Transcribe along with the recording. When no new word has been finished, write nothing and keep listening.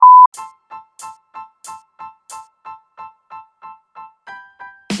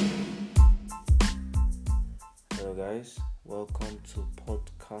Hello, guys. Welcome to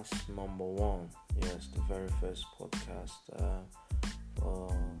podcast number one. Yes, the very first podcast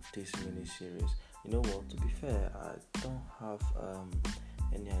for this mini series. You know what? To be fair, I don't have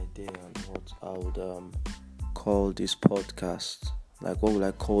any idea on what I would call this podcast. Like, what would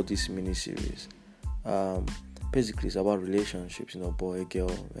I call this mini series? Basically, it's about relationships. Boy,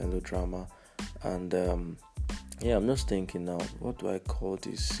 girl, melodrama, and I'm just thinking now. What do I call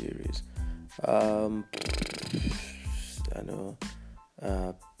this series? I know,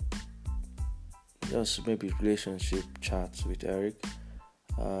 just maybe relationship chats with Eric.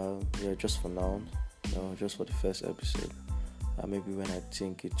 Just for now, just for the first episode. Maybe when I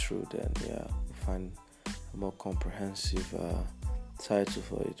think it through, then we'll find a more comprehensive title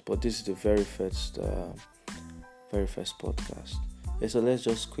for it. But this is the very first podcast. So let's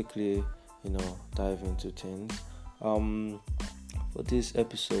just quickly, dive into things. For this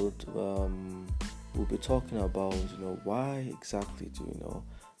episode, we'll be talking about, why exactly do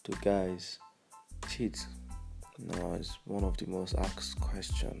guys cheat? It's one of the most asked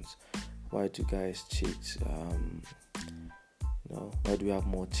questions. Why do guys cheat? Why do we have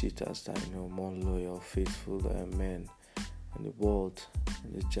more cheaters than, more loyal, faithful men in the world,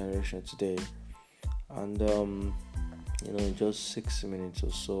 in this generation today? And, in just 6 minutes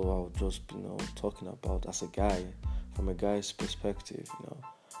or so, I'll just be, talking about, as a guy, from a guy's perspective,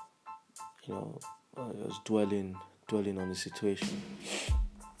 just dwelling on the situation.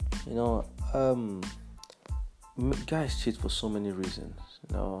 Guys cheat for so many reasons.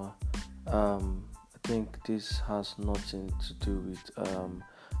 I think this has nothing to do with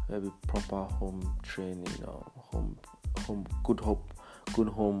maybe proper home training or good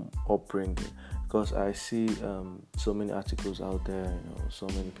home upbringing. Because I see so many articles out there, so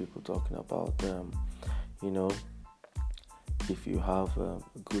many people talking about if you have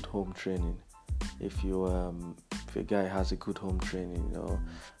good home training, if a guy has a good home training,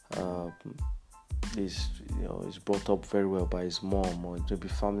 is brought up very well by his mom or maybe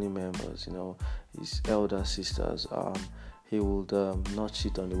family members, his elder sisters, he would not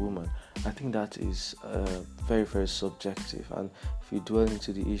cheat on the woman. I think that is very, very subjective, and if you dwell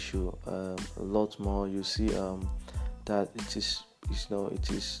into the issue a lot more, you see that it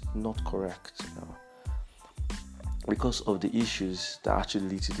is not correct, because of the issues that actually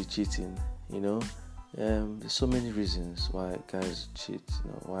lead to the cheating. There's so many reasons why guys cheat,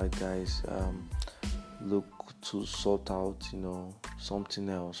 why guys look to sort out something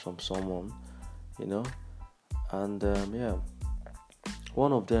else from someone, and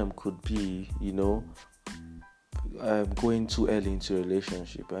one of them could be going too early into a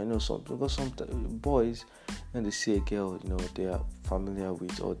relationship. I know something, because sometimes boys, when they see a girl they are familiar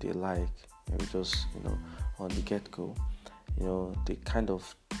with or they like, just on the get-go, they kind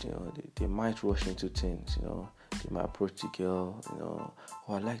of they might rush into things. They might approach the girl,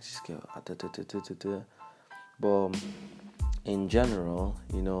 I like this girl, but in general,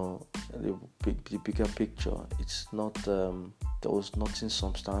 the bigger picture, it's not there was nothing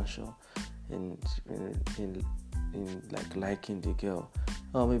substantial in like liking the girl.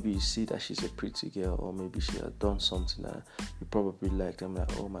 Or maybe you see that she's a pretty girl, or maybe she has done something that you probably like. I'm like,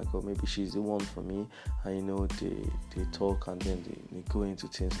 oh my god, maybe she's the one for me. And they talk, and then they go into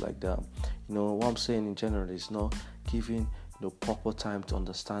things like that. What I'm saying in general is not giving proper time to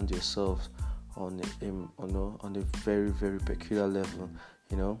understand yourself on a very, very peculiar level.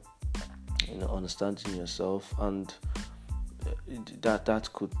 Understanding yourself, and that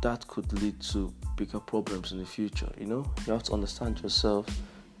could lead to bigger problems in the future. You have to understand yourself,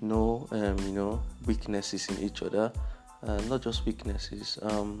 know weaknesses in each other, not just weaknesses,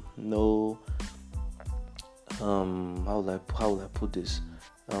 know how will I put this,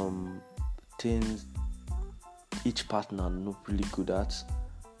 things each partner not really good at,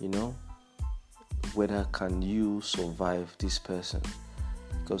 whether can you survive this person,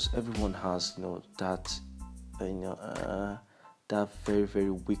 because everyone has that that very, very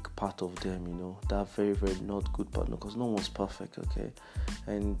weak part of them, that very, very not good partner, because no one's perfect, okay?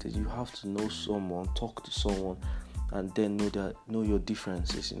 And you have to know someone, talk to someone, and then know your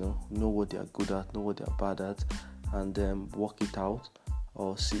differences, know what they are good at, know what they are bad at, and then work it out,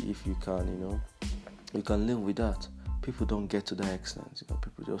 or see if you can, you can live with that. People don't get to that extent,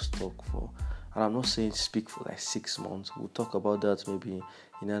 people just talk for, and I'm not saying speak for like 6 months. We'll talk about that maybe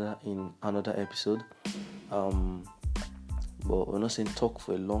in another episode. But we're not saying talk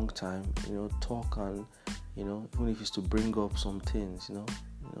for a long time, talk, and even if it's to bring up some things,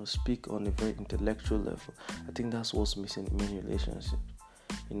 speak on a very intellectual level. I think that's what's missing in many relationships,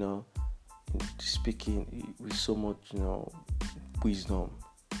 speaking with so much wisdom,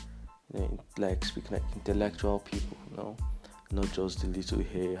 like speaking like intellectual people, not just the little,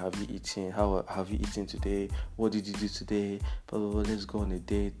 hey, have you eaten, how have you eaten today, what did you do today, blah blah blah, let's go on a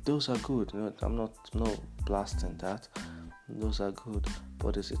date. Those are good, I'm not blasting that. Those are good,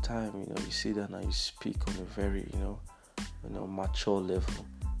 but there's a time, you see that and you speak on a very, mature level,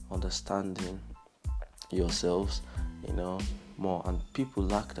 understanding yourselves, more, and people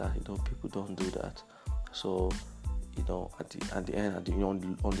lack that. People don't do that. So, at the end,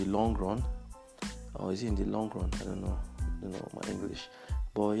 on the long run, or is it in the long run? I don't know my English,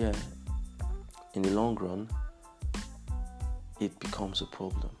 but yeah, in the long run, it becomes a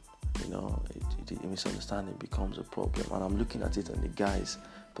problem. A misunderstanding becomes a problem, and I'm looking at it in the guy's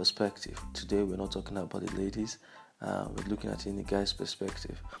perspective. Today, we're not talking about the ladies. We're looking at it in the guy's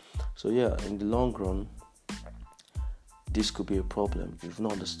perspective. So yeah, in the long run, this could be a problem. You've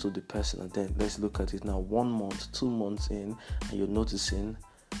not understood the person, and then let's look at it now. 1 month, 2 months in, and you're noticing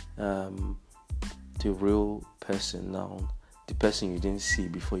the real person now, the person you didn't see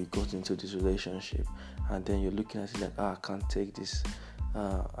before you got into this relationship, and then you're looking at it like, I can't take this.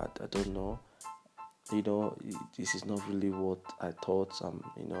 I don't know. This is not really what I thought.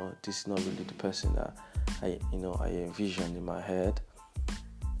 This is not really the person that I envisioned in my head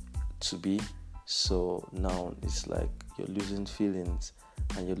to be. So now it's like you're losing feelings,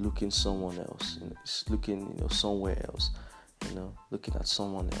 and you're looking someone else. It's looking, somewhere else. Looking at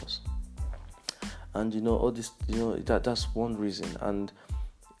someone else, and all this. That's one reason. And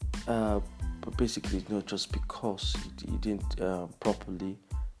but basically, just because you didn't properly,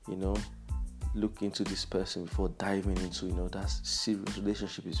 look into this person before diving into, that serious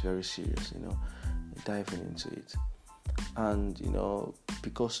relationship is very serious. Diving into it. And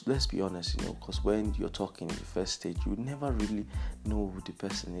because let's be honest, because when you're talking in the first stage, you never really know who the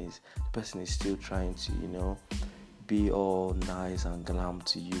person is. The person is still trying to be all nice and glam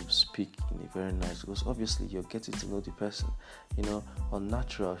to you, speak in a very nice, because obviously you're getting to know the person.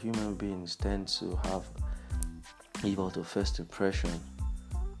 Unnatural human beings tend to have about a first impression,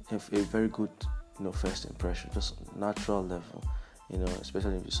 a very good first impression, just natural level.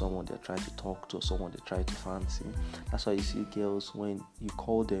 Especially if it's someone they're trying to talk to, or someone they try to fancy. That's why you see girls, when you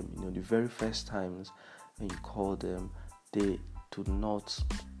call them, the very first times when you call them, they do not,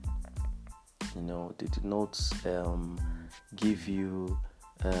 give you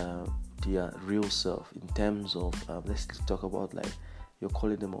their real self in terms of, let's talk about, like, you're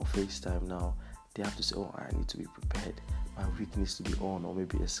calling them on FaceTime now. They have to say, oh, I need to be prepared. My wig needs to be on, or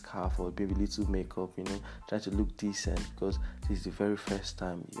maybe a scarf, or maybe little makeup, try to look decent, because this is the very first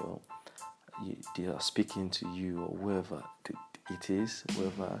time they are speaking to you, or whoever it is,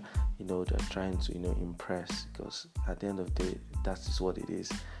 whoever they're trying to impress, because at the end of the day, that is what it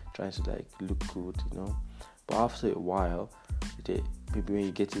is, trying to like look good, but after a while, maybe when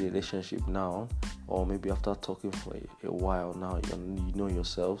you get in a relationship now, or maybe after talking for a while now, you know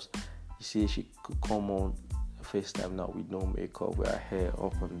yourselves, you see she could come on FaceTime now with no makeup, with her hair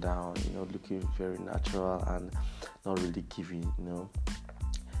up and down, looking very natural, and not really giving,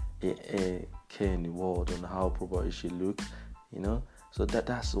 a care in the world on how proper she looks, So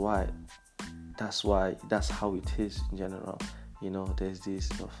that's how it is in general. There's this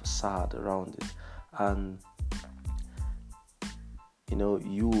facade around it, and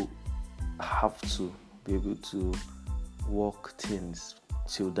you have to be able to walk things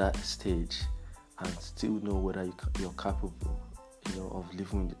till that stage, and still know whether you're capable, of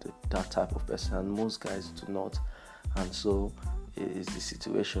living with that type of person. And most guys do not, and so it's the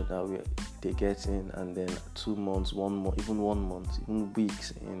situation that they get in, and then 2 months, 1 month, even 1 month, even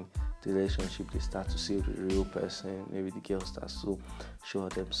weeks in the relationship, they start to see the real person. Maybe the girl starts to show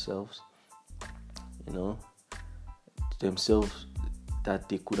themselves, themselves that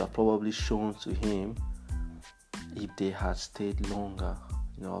they could have probably shown to him if they had stayed longer,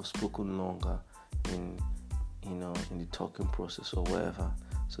 have spoken longer in the talking process or whatever.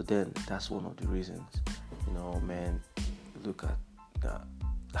 So then that's one of the reasons, men look at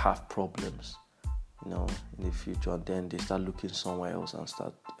have problems, in the future, and then they start looking somewhere else and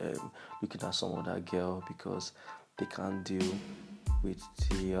start looking at some other girl, because they can't deal with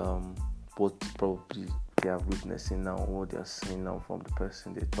the what probably they are witnessing now, what they are seeing now from the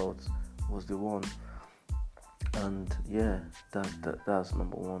person they thought was the one. And yeah, that's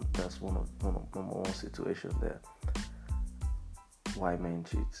number one. That's one of number one situation there. Why men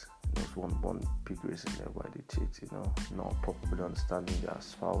cheat? There's one big reason there why they cheat. Not properly understanding their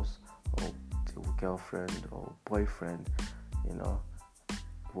spouse or their girlfriend or boyfriend.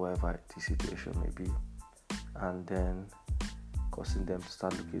 Whoever the situation may be, and then causing them to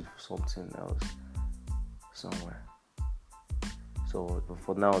start looking for something else somewhere. So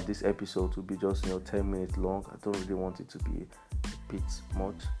for now, this episode will be just 10 minutes long. I don't really want it to be a bit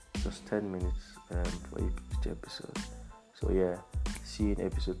much, just 10 minutes for each episode. So yeah, see you in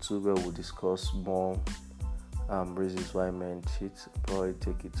episode 2 where we'll discuss more reasons why men cheat. Probably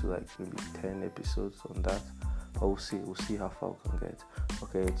take it to like maybe 10 episodes on that, but we'll see how far we can get.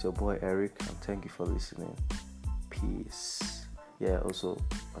 Okay, it's your boy Eric, and thank you for listening. Peace. Yeah, also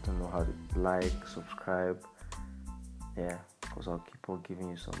I don't know how to like, subscribe, yeah, because I'll keep on giving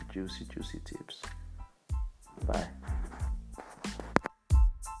you some juicy tips. Bye.